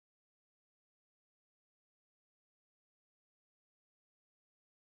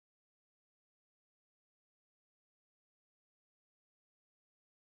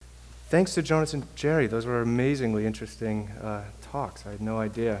Thanks to Jonas and Jerry. Those were amazingly interesting talks. I had no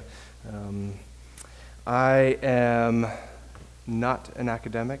idea. I am not an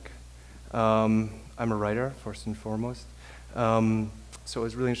academic. I'm a writer, first and foremost. So it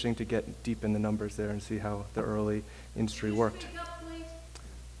was really interesting to get deep in the numbers there and see how the early industry worked.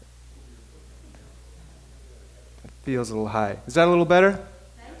 It feels a little high. Is that a little better?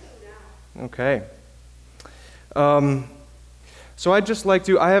 Okay. So I'd just like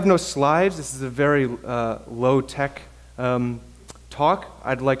to, I have no slides. This is a very low-tech talk.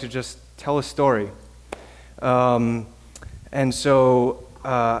 I'd like to just tell a story. And so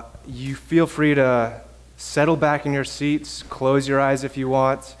you feel free to settle back in your seats, close your eyes if you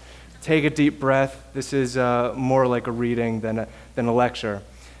want, take a deep breath. This is more like a reading than a lecture.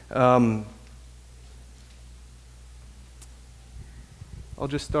 I'll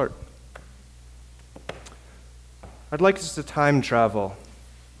just start. I'd like us to time travel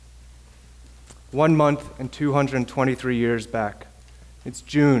 1 month and 223 years back. It's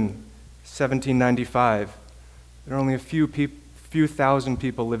June 1795. There are only a few thousand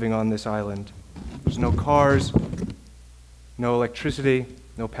people living on this island. There's no cars, no electricity,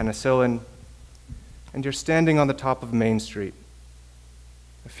 no penicillin, and you're standing on the top of Main Street,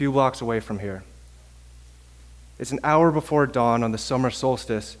 a few blocks away from here. It's an hour before dawn on the summer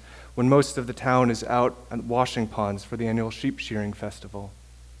solstice, when most of the town is out at washing ponds for the annual sheep shearing festival.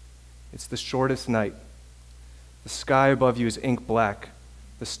 It's the shortest night. The sky above you is ink black,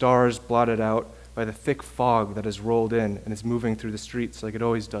 the stars blotted out by the thick fog that has rolled in and is moving through the streets like it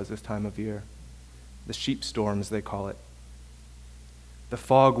always does this time of year. The sheep storms, they call it. The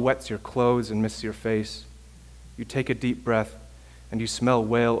fog wets your clothes and mists your face. You take a deep breath and you smell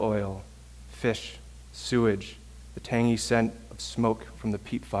whale oil, fish, sewage, the tangy scent of smoke from the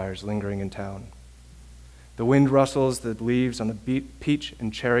peat fires lingering in town. The wind rustles the leaves on the peach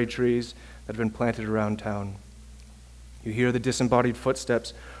and cherry trees that have been planted around town. You hear the disembodied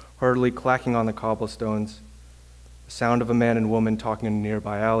footsteps hurriedly clacking on the cobblestones, the sound of a man and woman talking in a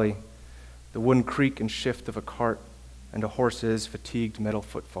nearby alley, the wooden creak and shift of a cart, and a horse's fatigued metal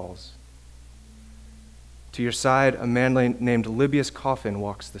footfalls. To your side, a man named Libius Coffin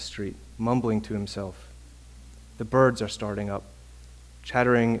walks the street, mumbling to himself. The birds are starting up,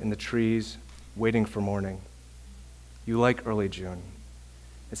 chattering in the trees, waiting for morning. You like early June.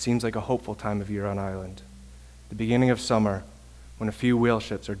 It seems like a hopeful time of year on island. The beginning of summer, when a few whale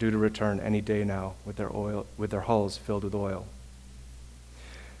ships are due to return any day now with their hulls filled with oil.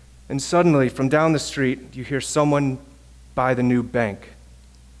 And suddenly, from down the street, you hear someone by the new bank,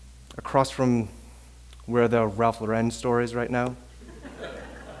 across from where the Ralph Lauren store is right now.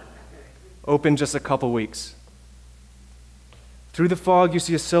 Open just a couple weeks. Through the fog, you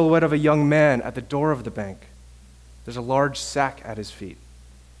see a silhouette of a young man at the door of the bank. There's a large sack at his feet.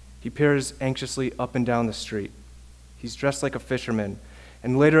 He peers anxiously up and down the street. He's dressed like a fisherman,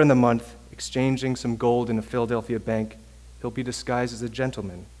 and later in the month, exchanging some gold in a Philadelphia bank, he'll be disguised as a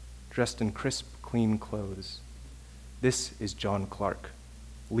gentleman, dressed in crisp, clean clothes. This is John Clark,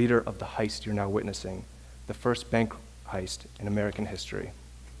 leader of the heist you're now witnessing, the first bank heist in American history.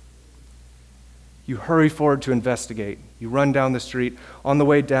 You hurry forward to investigate. You run down the street. On the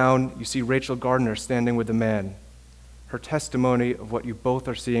way down, you see Rachel Gardner standing with the man. Her testimony of what you both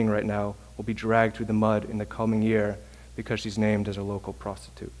are seeing right now will be dragged through the mud in the coming year because she's named as a local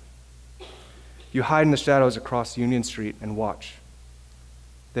prostitute. You hide in the shadows across Union Street and watch.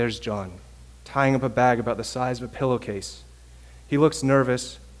 There's John, tying up a bag about the size of a pillowcase. He looks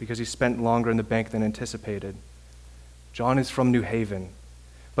nervous because he spent longer in the bank than anticipated. John is from New Haven,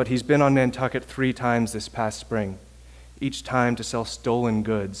 but he's been on Nantucket 3 times this past spring, each time to sell stolen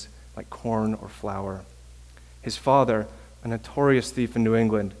goods like corn or flour. His father, a notorious thief in New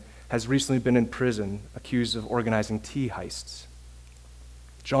England, has recently been in prison accused of organizing tea heists.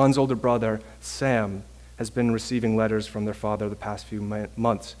 John's older brother, Sam, has been receiving letters from their father the past few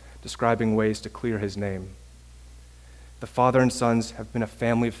months describing ways to clear his name. The father and sons have been a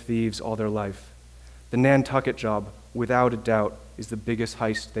family of thieves all their life. The Nantucket job, without a doubt, is the biggest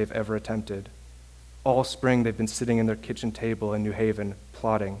heist they've ever attempted. All spring, they've been sitting in their kitchen table in New Haven,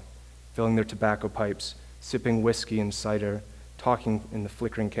 plotting, filling their tobacco pipes, sipping whiskey and cider, talking in the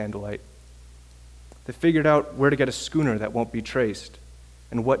flickering candlelight. They figured out where to get a schooner that won't be traced,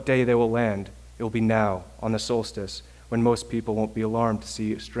 and what day they will land. It will be now, on the solstice, when most people won't be alarmed to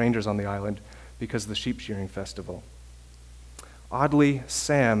see strangers on the island because of the sheep shearing festival. Oddly,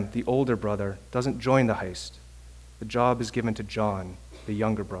 Sam, the older brother, doesn't join the heist. The job is given to John, the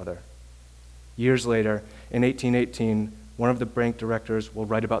younger brother. Years later, in 1818, one of the bank directors will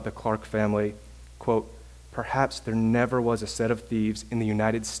write about the Clark family, quote, perhaps there never was a set of thieves in the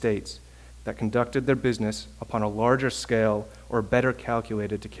United States that conducted their business upon a larger scale or better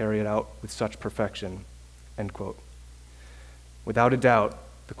calculated to carry it out with such perfection, end quote. Without a doubt,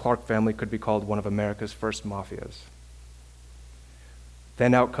 the Clark family could be called one of America's first mafias.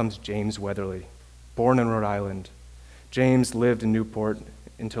 Then out comes James Weatherly, born in Rhode Island. James lived in Newport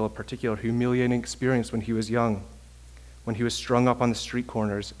until a particular humiliating experience when he was young, when he was strung up on the street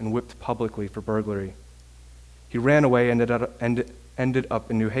corners and whipped publicly for burglary. He ran away and ended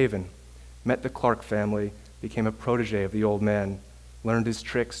up in New Haven, met the Clark family, became a protege of the old man, learned his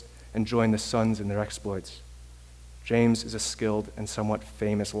tricks, and joined the sons in their exploits. James is a skilled and somewhat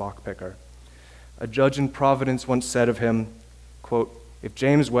famous lockpicker. A judge in Providence once said of him, quote, "If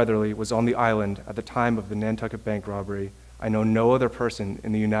James Weatherly was on the island at the time of the Nantucket Bank robbery, I know no other person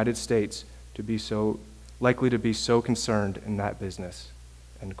in the United States to be so likely to be so concerned in that business,"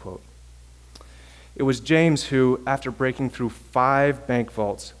 end quote. It was James who, after breaking through 5 bank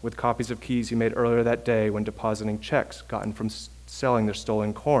vaults with copies of keys he made earlier that day when depositing checks gotten from selling their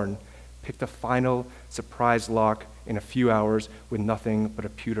stolen corn, picked a final surprise lock in a few hours with nothing but a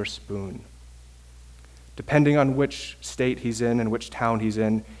pewter spoon. Depending on which state he's in and which town he's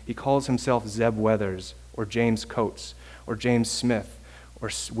in, he calls himself Zeb Weathers, or James Coates, or James Smith,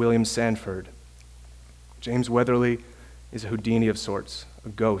 or William Sanford. James Weatherly is a Houdini of sorts, a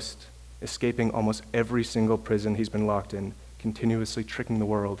ghost, escaping almost every single prison he's been locked in, continuously tricking the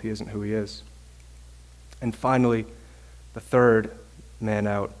world he isn't who he is. And finally, the third man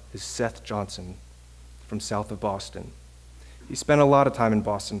out is Seth Johnson from south of Boston. He spent a lot of time in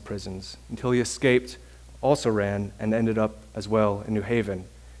Boston prisons until he escaped, also ran, and ended up as well in New Haven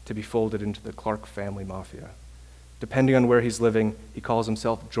to be folded into the Clark family mafia. Depending on where he's living, he calls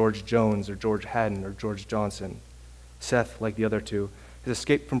himself George Jones or George Haddon or George Johnson. Seth, like the other two, has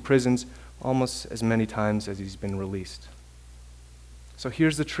escaped from prisons almost as many times as he's been released. So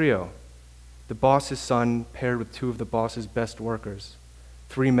here's the trio. The boss's son paired with 2 of the boss's best workers.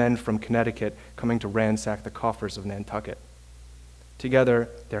 3 men from Connecticut coming to ransack the coffers of Nantucket. Together,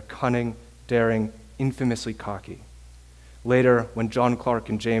 they're cunning, daring, infamously cocky. Later, when John Clark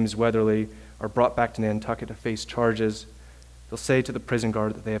and James Weatherly are brought back to Nantucket to face charges, they'll say to the prison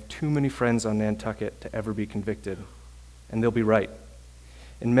guard that they have too many friends on Nantucket to ever be convicted. And they'll be right.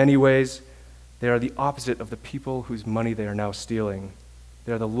 In many ways, they are the opposite of the people whose money they are now stealing.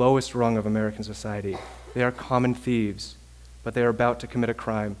 They are the lowest rung of American society. They are common thieves, but they are about to commit a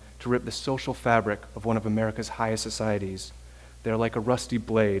crime to rip the social fabric of one of America's highest societies. They are like a rusty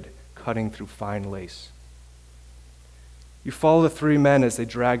blade cutting through fine lace. You follow the 3 men as they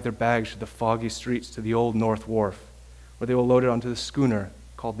drag their bags through the foggy streets to the old North Wharf, where they will load it onto the schooner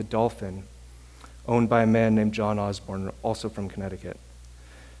called the Dolphin, owned by a man named John Osborne, also from Connecticut.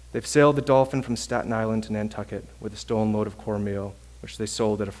 They've sailed the Dolphin from Staten Island to Nantucket with a stolen load of cornmeal, which they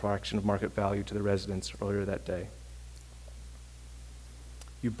sold at a fraction of market value to the residents earlier that day.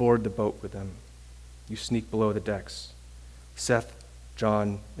 You board the boat with them. You sneak below the decks. Seth,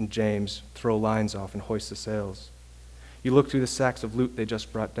 John, and James throw lines off and hoist the sails. You look through the sacks of loot they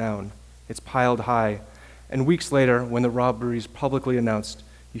just brought down. It's piled high, and weeks later, when the robbery is publicly announced,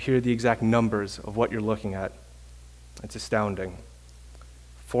 you hear the exact numbers of what you're looking at. It's astounding.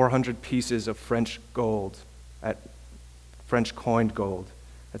 400 pieces of French coined gold at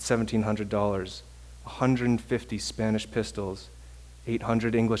 $1,700, 150 Spanish pistols,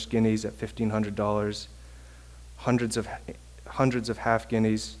 800 English guineas at $1,500, hundreds of half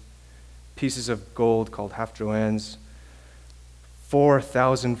guineas, pieces of gold called half joannes,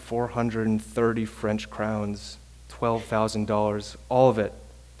 4,430 French crowns, $12,000, all of it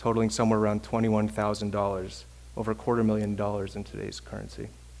totaling somewhere around $21,000, over $250,000 in today's currency.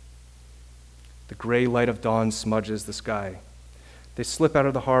 The gray light of dawn smudges the sky. They slip out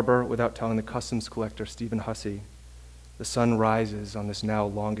of the harbor without telling the customs collector, Stephen Hussey. The sun rises on this now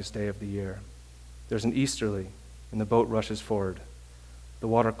longest day of the year. There's an easterly, and the boat rushes forward. The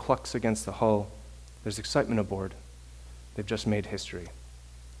water clucks against the hull. There's excitement aboard. They've just made history.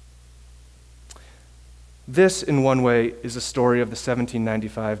 This, in one way, is the story of the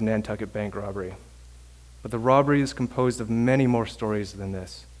 1795 Nantucket Bank robbery. But the robbery is composed of many more stories than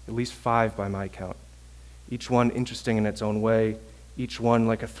this, at least 5 by my count, each one interesting in its own way, each one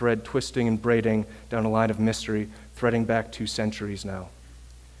like a thread twisting and braiding down a line of mystery, threading back 2 centuries now.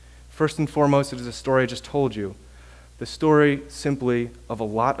 First and foremost, it is a story I just told you, the story simply of a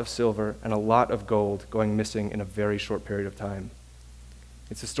lot of silver and a lot of gold going missing in a very short period of time.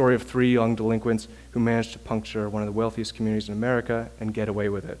 It's the story of 3 young delinquents who managed to puncture one of the wealthiest communities in America and get away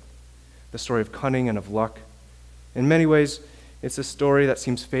with it. The story of cunning and of luck. In many ways, it's a story that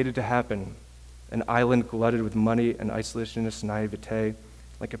seems fated to happen, an island glutted with money and isolationist naivete,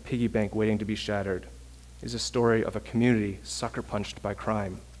 like a piggy bank waiting to be shattered, is a story of a community sucker punched by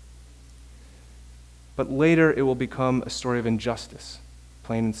crime. But later it will become a story of injustice,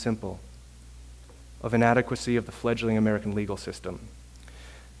 plain and simple, of inadequacy of the fledgling American legal system,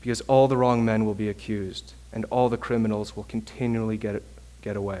 because all the wrong men will be accused and all the criminals will continually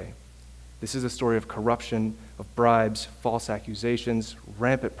get away. This is a story of corruption, of bribes, false accusations,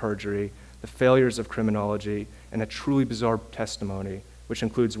 rampant perjury, the failures of criminology, and a truly bizarre testimony, which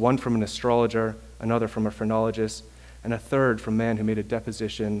includes one from an astrologer, another from a phrenologist, and a third from a man who made a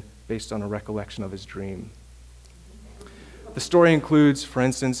deposition based on a recollection of his dream. The story includes, for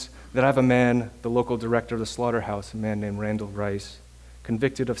instance, that I have a man, the local director of the slaughterhouse, a man named Randall Rice,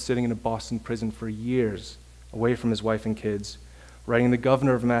 convicted of sitting in a Boston prison for years, away from his wife and kids, writing the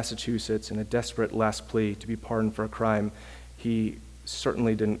governor of Massachusetts in a desperate last plea to be pardoned for a crime he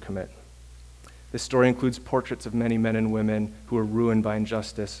certainly didn't commit. This story includes portraits of many men and women who were ruined by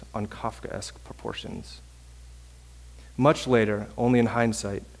injustice on Kafkaesque proportions. Much later, only in the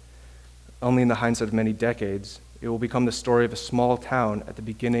hindsight of many decades, it will become the story of a small town at the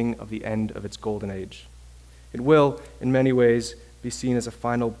beginning of the end of its golden age. It will, in many ways, be seen as a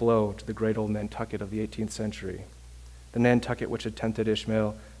final blow to the great old Nantucket of the 18th century. The Nantucket which had tempted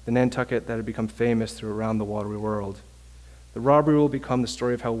Ishmael, the Nantucket that had become famous through around the watery world. The robbery will become the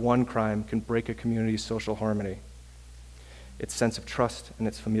story of how one crime can break a community's social harmony, its sense of trust and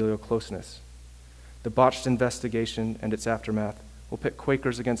its familial closeness. The botched investigation and its aftermath will pit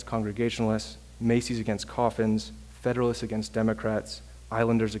Quakers against Congregationalists, Macy's against Coffins, Federalists against Democrats,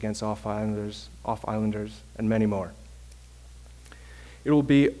 Islanders against off-Islanders, and many more. It will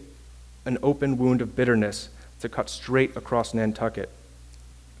be an open wound of bitterness to cut straight across Nantucket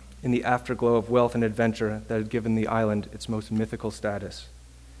in the afterglow of wealth and adventure that had given the island its most mythical status.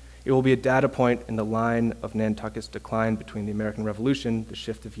 It will be a data point in the line of Nantucket's decline between the American Revolution, the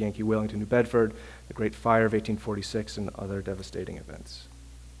shift of Yankee Whaling to New Bedford, the Great Fire of 1846, and other devastating events.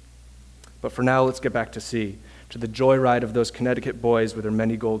 But for now, let's get back to sea, to the joyride of those Connecticut boys with their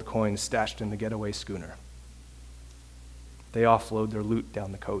many gold coins stashed in the getaway schooner. They offload their loot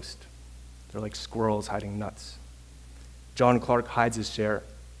down the coast. They're like squirrels hiding nuts. John Clark hides his share,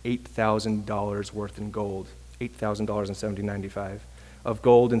 $8,000 worth in gold, $8,000 in 1795, of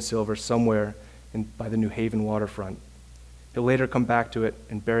gold and silver somewhere by the New Haven waterfront. He'll later come back to it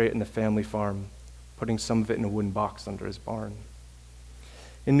and bury it in the family farm, putting some of it in a wooden box under his barn.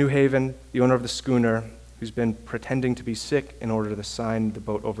 In New Haven, the owner of the schooner, who's been pretending to be sick in order to sign the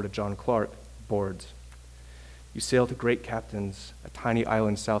boat over to John Clark, boards. You sail to Great Captain's, a tiny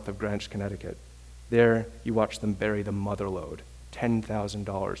island south of Greenwich, Connecticut. There, you watch them bury the motherlode,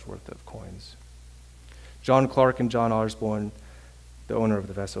 $10,000 worth of coins. John Clark and John Osborne, the owner of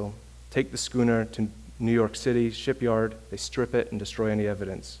the vessel, take the schooner to New York City shipyard. They strip it and destroy any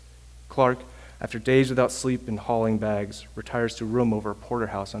evidence. Clark, after days without sleep and hauling bags, retires to a room over a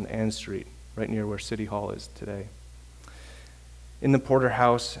porterhouse on Ann Street, right near where City Hall is today. The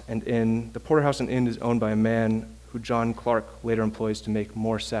porterhouse and inn is owned by a man who John Clark later employs to make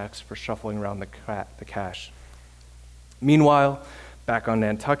more sacks for shuffling around the cash. Meanwhile, back on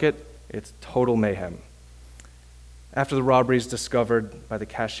Nantucket, it's total mayhem. After the robbery is discovered by the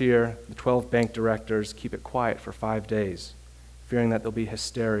cashier, the 12 bank directors keep it quiet for 5 days, fearing that there'll be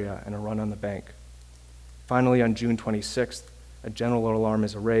hysteria and a run on the bank. Finally, on June 26th, a general alarm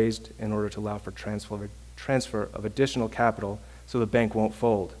is raised in order to allow for transfer of additional capital so the bank won't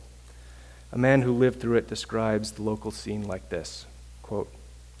fold. A man who lived through it describes the local scene like this, quote,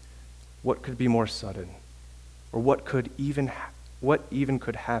 "What could be more sudden? Or what even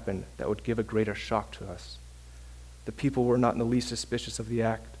could happen that would give a greater shock to us? The people were not in the least suspicious of the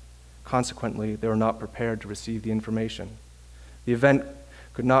act. Consequently, they were not prepared to receive the information. The event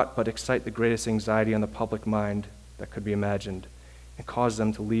could not but excite the greatest anxiety on the public mind that could be imagined and cause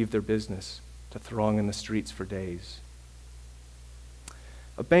them to leave their business, to throng in the streets for days."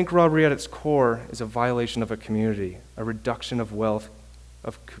 A bank robbery at its core is a violation of a community, a reduction of wealth,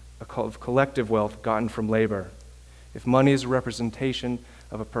 of collective wealth gotten from labor. If money is a representation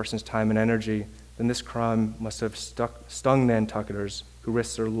of a person's time and energy, then this crime must have stung Nantucketers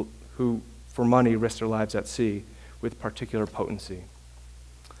who, for money, risk their lives at sea with particular potency.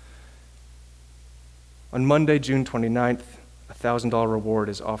 On Monday, June 29th, a $1,000 reward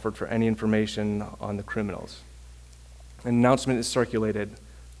is offered for any information on the criminals. An announcement is circulated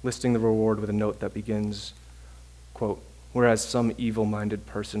listing the reward with a note that begins, quote, "Whereas some evil-minded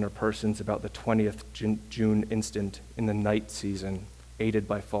person or persons about the 20th June instant in the night season, aided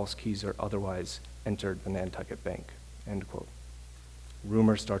by false keys or otherwise, entered the Nantucket Bank," end quote.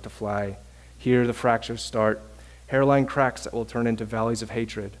 Rumors start to fly. Here the fractures start, hairline cracks that will turn into valleys of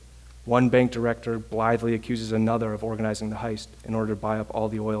hatred. One bank director blithely accuses another of organizing the heist in order to buy up all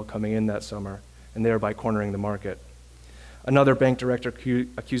the oil coming in that summer, and thereby cornering the market. Another bank director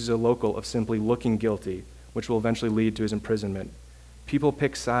accuses a local of simply looking guilty, which will eventually lead to his imprisonment. People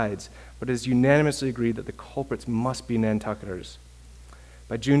pick sides, but it is unanimously agreed that the culprits must be Nantucketers.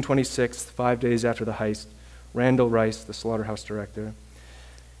 By June 26th, 5 days after the heist, Randall Rice, the slaughterhouse director,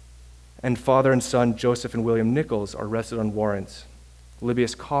 and father and son Joseph and William Nichols are arrested on warrants.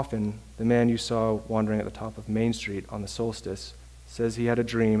 Libius Coffin, the man you saw wandering at the top of Main Street on the solstice, says he had a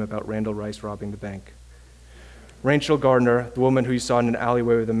dream about Randall Rice robbing the bank. Rachel Gardner, the woman who you saw in an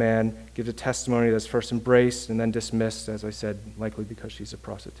alleyway with a man, gives a testimony that's first embraced and then dismissed, as I said, likely because she's a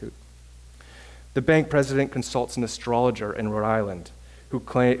prostitute. The bank president consults an astrologer in Rhode Island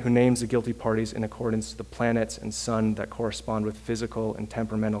who names the guilty parties in accordance to the planets and sun that correspond with physical and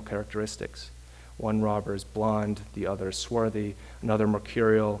temperamental characteristics. One robber is blonde, the other is swarthy, another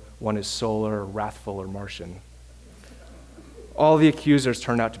mercurial, one is solar, wrathful, or Martian. All the accusers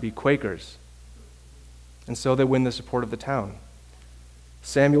turn out to be Quakers, and so they win the support of the town.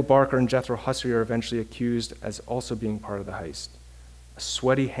 Samuel Barker and Jethro Hussey are eventually accused as also being part of the heist. A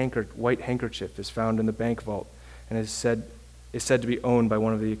sweaty white handkerchief is found in the bank vault and is said to be owned by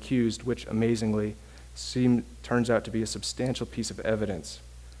one of the accused, which amazingly turns out to be a substantial piece of evidence,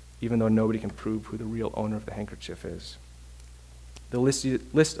 even though nobody can prove who the real owner of the handkerchief is. The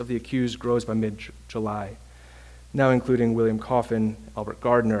list of the accused grows by mid-July, now including William Coffin, Albert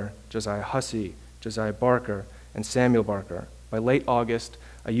Gardner, Josiah Hussey, Josiah Barker, and Samuel Barker. By late August,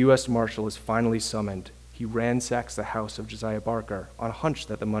 a U.S. Marshal is finally summoned. He ransacks the house of Josiah Barker on a hunch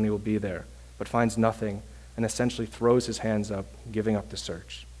that the money will be there, but finds nothing and essentially throws his hands up, giving up the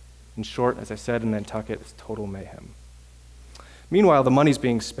search. In short, as I said in Nantucket, it's total mayhem. Meanwhile, the money's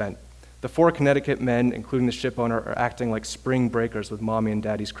being spent. The 4 Connecticut men, including the ship owner, are acting like spring breakers with mommy and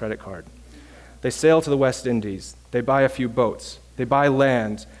daddy's credit card. They sail to the West Indies. They buy a few boats. They buy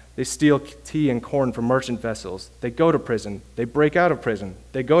land. They steal tea and corn from merchant vessels. They go to prison. They break out of prison.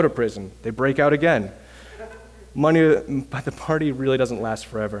 They go to prison. They break out again. But the party really doesn't last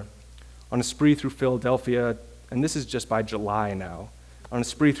forever. On a spree through Philadelphia, and this is just by July now, on a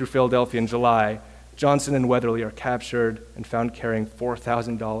spree through Philadelphia in July, Johnson and Weatherly are captured and found carrying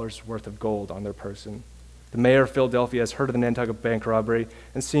 $4,000 worth of gold on their person. The mayor of Philadelphia has heard of the Nantucket Bank robbery,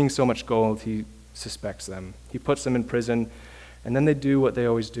 and seeing so much gold, he suspects them. He puts them in prison, and then they do what they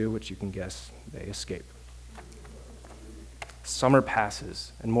always do, which you can guess, they escape. Summer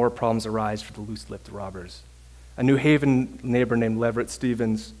passes, and more problems arise for the loose-lipped robbers. A New Haven neighbor named Leverett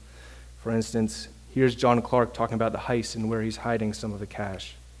Stevens, for instance, hears John Clark talking about the heist and where he's hiding some of the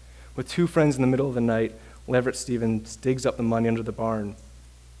cash. With 2 friends in the middle of the night, Leverett Stevens digs up the money under the barn.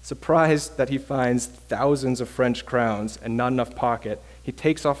 Surprised that he finds thousands of French crowns and not enough pocket, he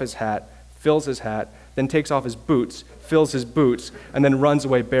takes off his hat, fills his hat, then takes off his boots, fills his boots, and then runs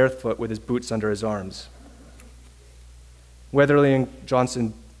away barefoot with his boots under his arms. Weatherly and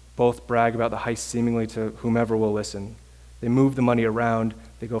Johnson both brag about the heist seemingly to whomever will listen. They move the money around.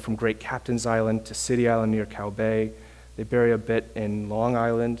 They go from Great Captain's Island to City Island near Cow Bay. They bury a bit in Long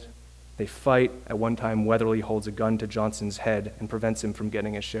Island. They fight. At one time, Weatherly holds a gun to Johnson's head and prevents him from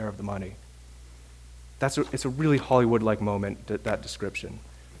getting his share of the money. It's a really Hollywood-like moment, that description.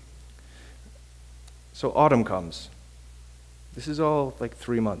 So autumn comes. This is all like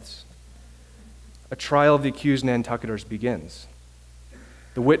 3 months. A trial of the accused Nantucketers begins.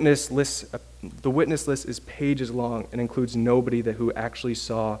 The witness list is pages long and includes nobody who actually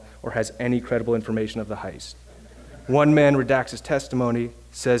saw or has any credible information of the heist. One man redacts his testimony,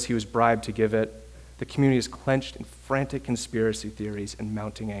 says he was bribed to give it. The community is clenched in frantic conspiracy theories and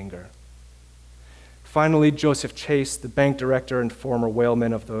mounting anger. Finally, Joseph Chase, the bank director and former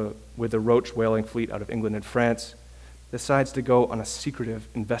whaleman with the Roach whaling fleet out of England and France, decides to go on a secretive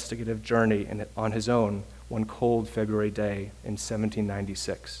investigative journey on his own one cold February day in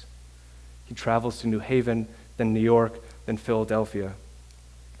 1796. He travels to New Haven, then New York, then Philadelphia.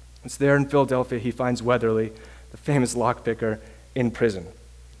 It's there in Philadelphia he finds Weatherly, the famous lockpicker, in prison.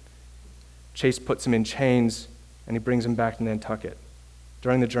 Chase puts him in chains, and he brings him back to Nantucket.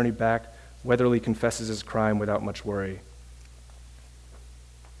 During the journey back, Weatherly confesses his crime without much worry.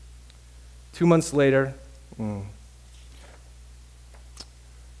 2 months later,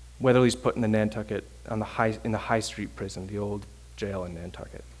 Weatherly's put in the Nantucket in the High Street prison, the old jail in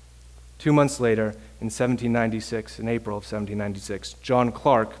Nantucket. 2 months later, in April of 1796, John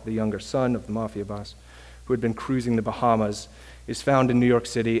Clark, the younger son of the mafia boss, who had been cruising the Bahamas, is found in New York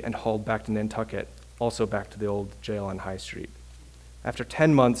City and hauled back to Nantucket, also back to the old jail on High Street. After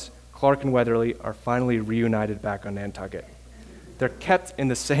 10 months, Clark and Weatherly are finally reunited back on Nantucket. They're kept in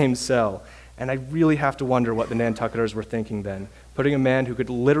the same cell, and I really have to wonder what the Nantucketers were thinking then, putting a man who could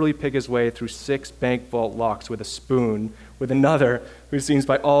literally pick his way through 6 bank vault locks with a spoon with another who seems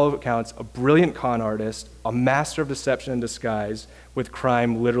by all accounts a brilliant con artist, a master of deception and disguise, with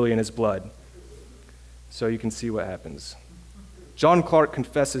crime literally in his blood. So you can see what happens. John Clark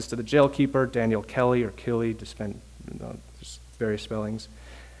confesses to the jailkeeper, Daniel Kelly, or Killy, just various spellings,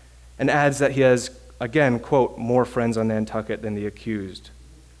 and adds that he has, again, quote, more friends on Nantucket than the accused.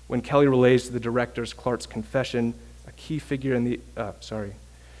 When Kelly relays to the directors Clark's confession, a key figure in the,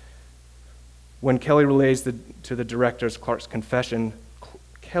 When Kelly relays to the directors Clark's confession,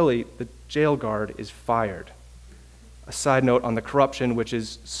 Kelly, the jail guard, is fired. A side note on the corruption, which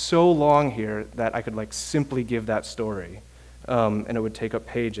is so long here that I could simply give that story, and it would take up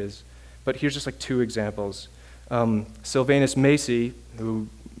pages. But here's just 2 examples. Sylvanus Macy, who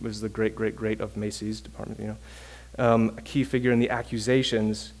was the great of Macy's department, a key figure in the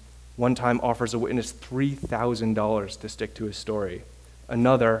accusations, one time offers a witness $3,000 to stick to his story.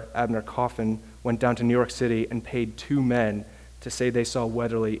 Another, Abner Coffin, went down to New York City and paid 2 men to say they saw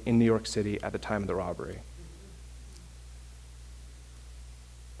Weatherly in New York City at the time of the robbery.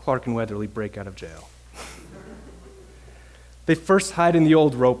 Clark and Weatherly break out of jail. They first hide in the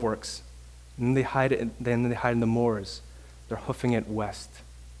old rope works, and then they hide in the moors. They're hoofing it west.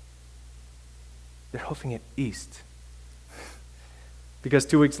 They're hoofing it east. Because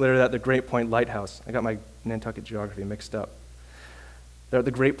 2 weeks later, they're at the Great Point Lighthouse. I got my Nantucket geography mixed up. They're at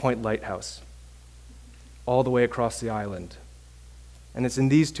the Great Point Lighthouse, all the way across the island. And it's in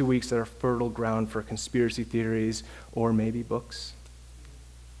these 2 weeks that are fertile ground for conspiracy theories or maybe books.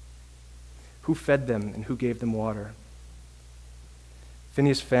 Who fed them and who gave them water?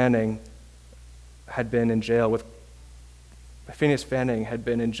 Phineas Fanning had been in jail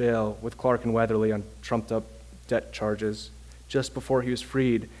with Clark and Weatherly on trumped-up debt charges just before he was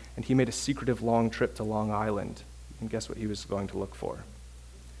freed, and he made a secretive long trip to Long Island. And guess what he was going to look for?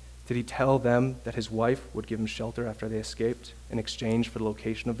 Did he tell them that his wife would give him shelter after they escaped in exchange for the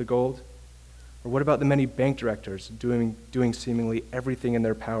location of the gold? Or what about the many bank directors doing seemingly everything in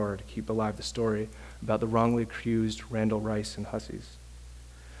their power to keep alive the story about the wrongly accused Randall Rice and Hussies?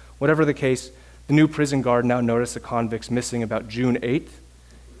 Whatever the case, the new prison guard now noticed the convicts missing about June 8th,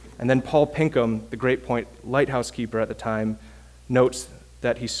 and then Paul Pinkham, the Great Point lighthouse keeper at the time, notes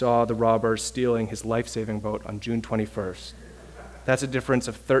that he saw the robbers stealing his life-saving boat on June 21st. That's a difference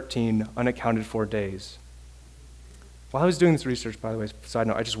of 13 unaccounted for days. While I was doing this research, by the way, side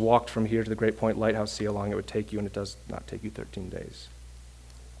note, I just walked from here to the Great Point Lighthouse to see how long it would take you, and it does not take you 13 days.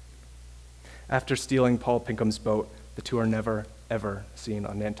 After stealing Paul Pinkham's boat, the 2 are never, ever seen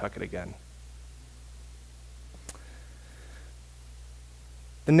on Nantucket again.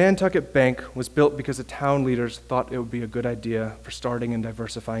 The Nantucket Bank was built because the town leaders thought it would be a good idea for starting and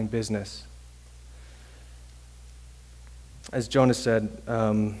diversifying business. As Jonas said,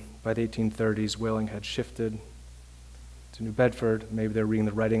 by the 1830s, whaling had shifted to New Bedford. Maybe they were reading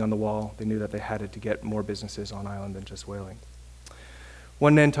the writing on the wall. They knew that they had to get more businesses on island than just whaling.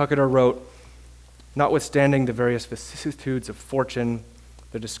 One Nantucketer wrote, "Notwithstanding the various vicissitudes of fortune,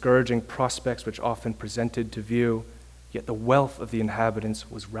 the discouraging prospects which often presented to view, yet the wealth of the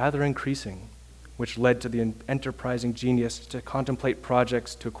inhabitants was rather increasing, which led to the enterprising genius to contemplate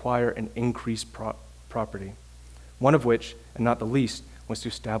projects to acquire and increase property, one of which, and not the least, was to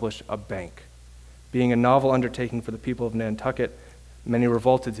establish a bank. Being a novel undertaking for the people of Nantucket, many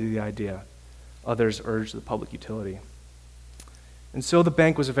revolted to the idea. Others urged the public utility. And so the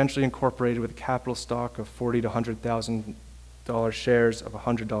bank was eventually incorporated with a capital stock of $40,000 to $100,000 shares of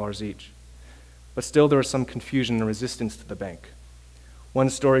 $100 each. But still there was some confusion and resistance to the bank. One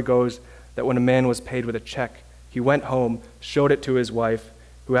story goes that when a man was paid with a check, he went home, showed it to his wife,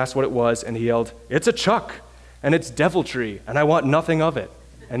 who asked what it was, and he yelled, "It's a chuck, and it's deviltry, and I want nothing of it."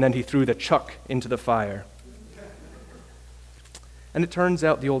 And then he threw the chuck into the fire. And it turns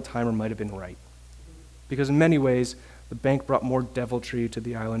out the old-timer might have been right, because in many ways, the bank brought more deviltry to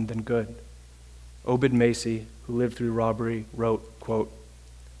the island than good. Obed Macy, who lived through Robbery, wrote, quote,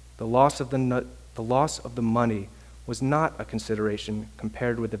 the loss of the money was not a consideration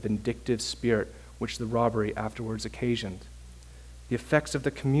compared with the vindictive spirit which the robbery afterwards occasioned. The effects of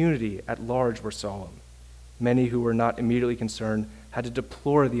the community at large were solemn. Many who were not immediately concerned had to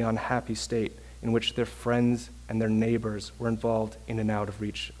deplore the unhappy state in which their friends and their neighbors were involved in and out of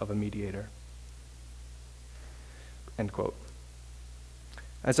reach of a mediator. End quote.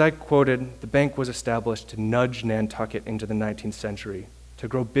 As I quoted, the bank was established to nudge Nantucket into the 19th century, to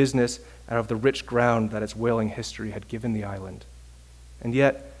grow business out of the rich ground that its whaling history had given the island. And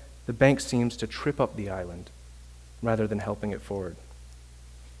yet, the bank seems to trip up the island rather than helping it forward.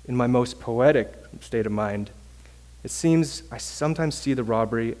 In my most poetic state of mind, it seems I sometimes see the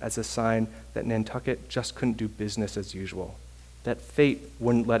robbery as a sign that Nantucket just couldn't do business as usual, that fate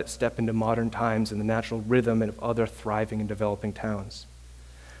wouldn't let it step into modern times and the natural rhythm of other thriving and developing towns,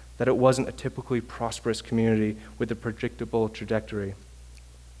 that it wasn't a typically prosperous community with a predictable trajectory,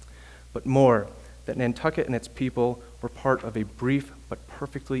 but more, that Nantucket and its people were part of a brief but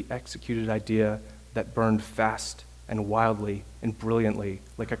perfectly executed idea that burned fast and wildly and brilliantly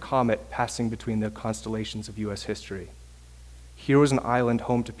like a comet passing between the constellations of U.S. history. Here was an island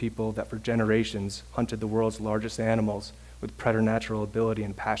home to people that for generations hunted the world's largest animals with preternatural ability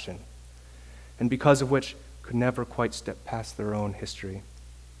and passion, and because of which could never quite step past their own history.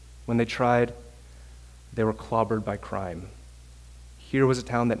 When they tried, they were clobbered by crime. Here was a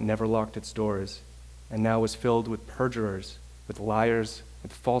town that never locked its doors, and now was filled with perjurers, with liars,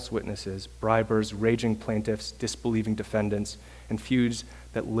 with false witnesses, bribers, raging plaintiffs, disbelieving defendants, and feuds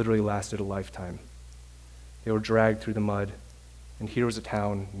that literally lasted a lifetime. They were dragged through the mud, and here was a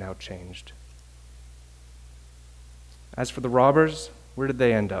town now changed. As for the robbers, where did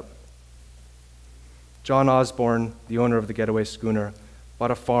they end up? John Osborne, the owner of the getaway schooner,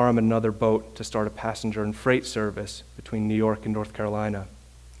 bought a farm and another boat to start a passenger and freight service between New York and North Carolina.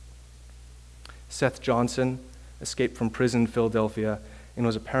 Seth Johnson escaped from prison in Philadelphia and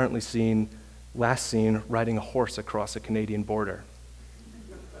was apparently last seen riding a horse across the Canadian border.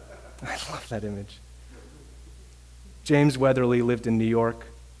 I love that image. James Weatherly lived in New York.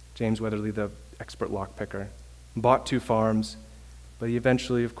 James Weatherly, the expert lockpicker, bought 2 farms, but he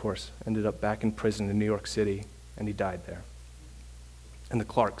eventually, of course, ended up back in prison in New York City, and he died there. And the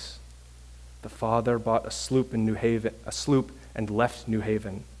Clarks, the father bought a sloop and left New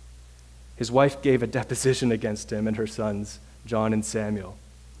Haven. His wife gave a deposition against him and her sons, John and Samuel.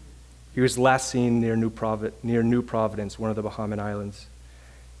 He was last seen near New Providence, one of the Bahamian Islands,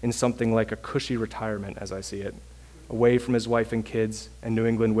 in something like a cushy retirement, as I see it, away from his wife and kids and New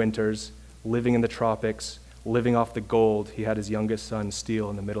England winters, living in the tropics, living off the gold he had his youngest son steal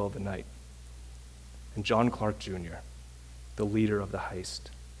in the middle of the night. And John Clark Jr., the leader of the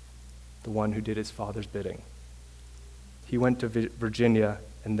heist, the one who did his father's bidding. He went to Virginia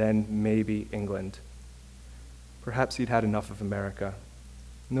and then maybe England. Perhaps he'd had enough of America.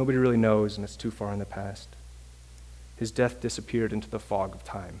 Nobody really knows, and it's too far in the past. His death disappeared into the fog of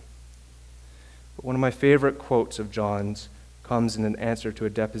time. But one of my favorite quotes of John's comes in an answer to a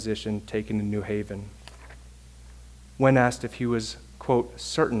deposition taken in New Haven. When asked if he was, quote,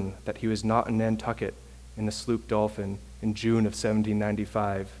 certain that he was not in Nantucket in the sloop Dolphin in June of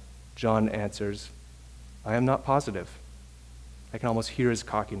 1795, John answers, I am not positive. I can almost hear his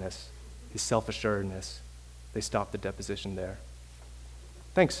cockiness, his self-assuredness. They stopped the deposition there.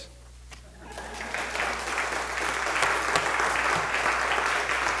 Thanks.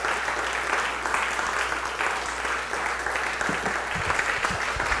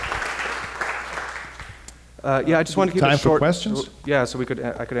 I just wanted to keep Time it short. for questions? Yeah, so I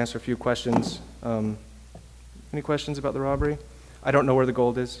could answer a few questions. Any questions about the robbery? I don't know where the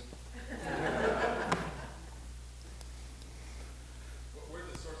gold is.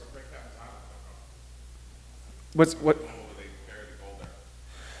 Where's the source of breakdown time? What? They carry the gold there.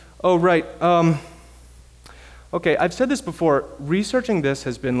 Oh, right. Okay, I've said this before. Researching this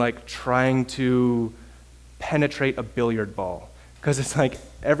has been like trying to penetrate a billiard ball. Because it's like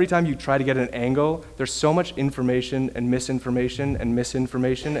every time you try to get an angle, there's so much information and misinformation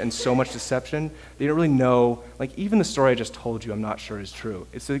and so much deception that you don't really know. Like even the story I just told you, I'm not sure is true.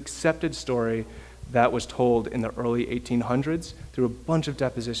 It's an accepted story that was told in the early 1800s through a bunch of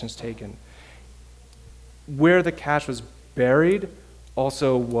depositions taken. Where the cash was buried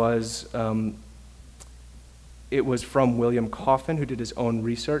also was, it was from William Coffin, who did his own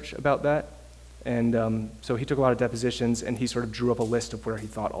research about that. And so he took a lot of depositions, and he sort of drew up a list of where he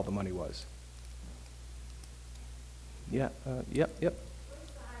thought all the money was. Yep. Where's the High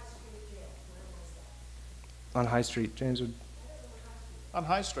Street jail? Where was that? On High Street, James would. On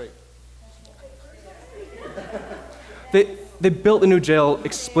High Street. They built a new jail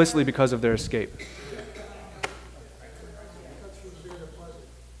explicitly because of their escape.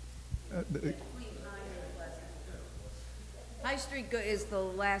 High Street is the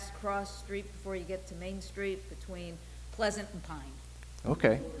last cross street before you get to Main Street between Pleasant and Pine.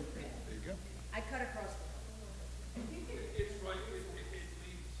 Okay. I cut across the It's right, it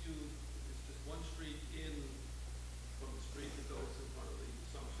leads you, it's just one street in from the street that goes in front of the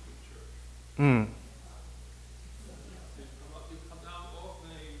Assumption Church. You come down off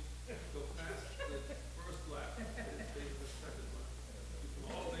Main, go past the first left, and take the second left. You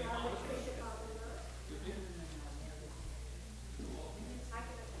come all the way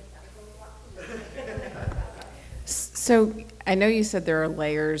So I know you said there are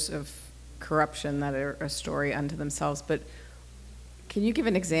layers of corruption that are a story unto themselves, but can you give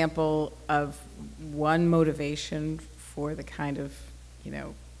an example of one motivation for the kind of, you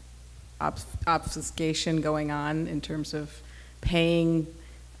know, obfuscation going on in terms of paying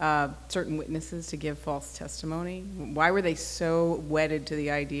certain witnesses to give false testimony? Why were they so wedded to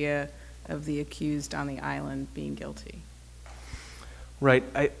the idea of the accused on the island being guilty? Right.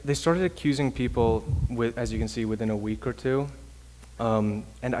 They started accusing people, as you can see, within a week or two. And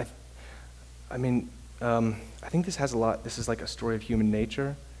I think this has a lot, this is like a story of human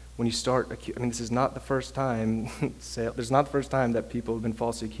nature. When you start, this is not the first time, there's not the first time that people have been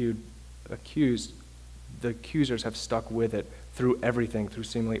falsely accused. The accusers have stuck with it through everything, through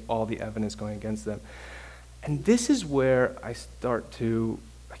seemingly all the evidence going against them. And this is where I start to,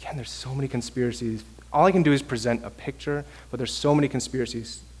 again, there's so many conspiracies. All I can do is present a picture, but there's so many conspiracy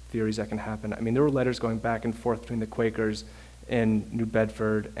theories that can happen. I mean, there were letters going back and forth between the Quakers in New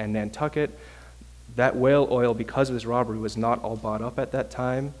Bedford and Nantucket. That whale oil, because of this robbery, was not all bought up at that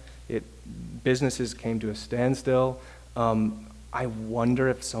time. Businesses came to a standstill. I wonder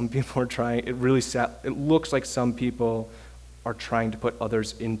if some people are trying, it looks like some people are trying to put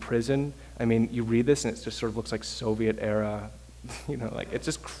others in prison. I mean, you read this and it just sort of looks like Soviet era, you know, like it's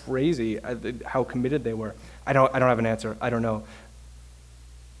just crazy how committed they were. I don't have an answer. I don't know.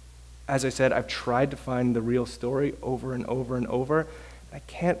 As I said, I've tried to find the real story over and over and over. I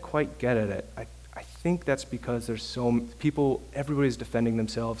can't quite get at it. I think that's because there's so people, everybody's defending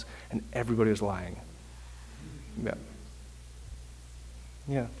themselves and everybody is lying. Yeah.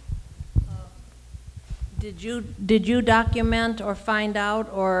 Yeah. Did you document or find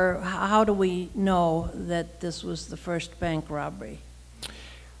out, or how do we know that this was the first bank robbery?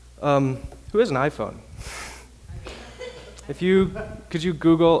 Who has an iPhone? Could you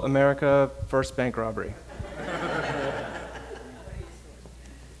Google America first bank robbery?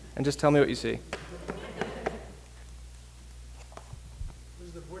 And just tell me what you see.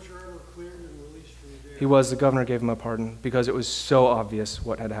 Was the butcher ever cleared and released from jail? He was. The governor gave him a pardon because it was so obvious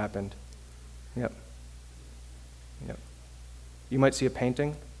what had happened. Yep. Yep. You might see a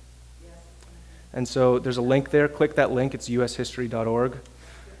painting. And so there's a link there. Click that link. It's ushistory.org,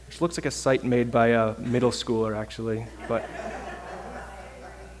 which looks like a site made by a middle schooler, actually. But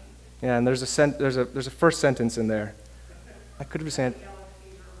yeah, and there's a first sentence in there. I could have been saying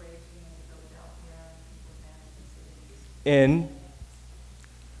in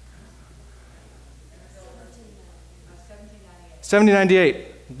 1798.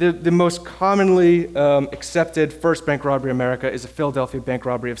 The most commonly accepted first bank robbery in America is the Philadelphia bank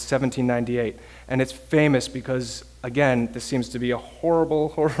robbery of 1798. And it's famous because, again, this seems to be a horrible,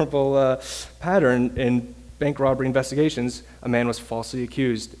 horrible pattern in bank robbery investigations. A man was falsely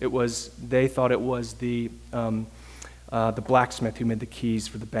accused. They thought it was the blacksmith who made the keys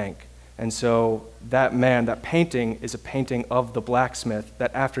for the bank. And so that man, that painting is a painting of the blacksmith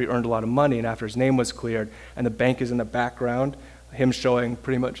that after he earned a lot of money and after his name was cleared, and the bank is in the background, him showing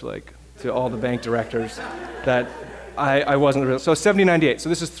pretty much like to all the bank directors that I wasn't real. So 1798, so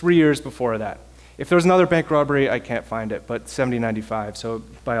this is 3 years before that. If there was another bank robbery, I can't find it, but 1795, so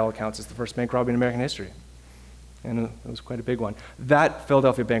by all accounts, it's the first bank robbery in American history. And it was quite a big one. That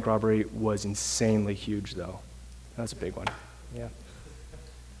Philadelphia bank robbery was insanely huge, though. That was a big one, yeah.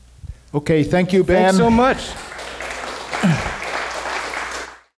 Okay, thank you, Ben. Thanks so much.